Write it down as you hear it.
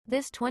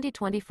This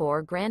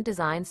 2024 Grand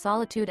Design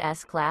Solitude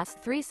S-Class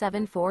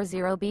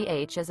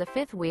 3740BH is a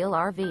fifth-wheel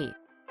RV.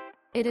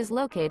 It is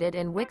located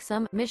in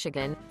Wixom,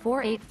 Michigan,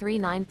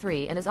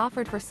 48393 and is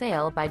offered for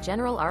sale by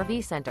General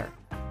RV Center.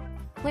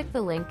 Click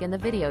the link in the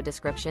video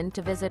description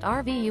to visit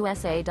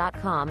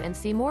RVUSA.com and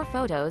see more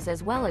photos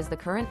as well as the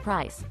current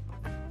price.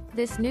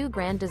 This new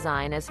Grand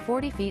Design is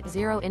 40 feet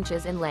 0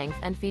 inches in length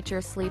and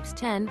features sleeps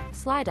 10,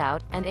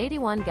 Slideout, and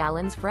 81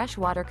 gallons fresh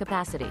water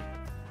capacity.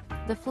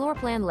 The floor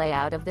plan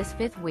layout of this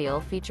fifth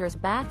wheel features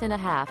bath and a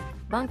half,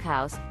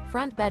 bunkhouse,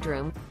 front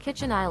bedroom,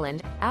 kitchen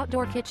island,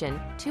 outdoor kitchen,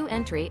 2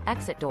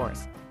 entry/exit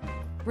doors.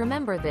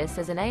 Remember, this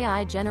is an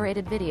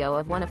AI-generated video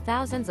of one of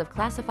thousands of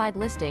classified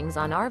listings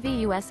on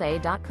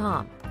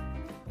RVUSA.com.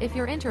 If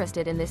you're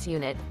interested in this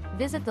unit,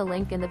 visit the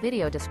link in the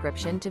video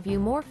description to view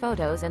more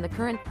photos and the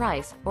current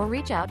price, or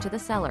reach out to the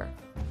seller.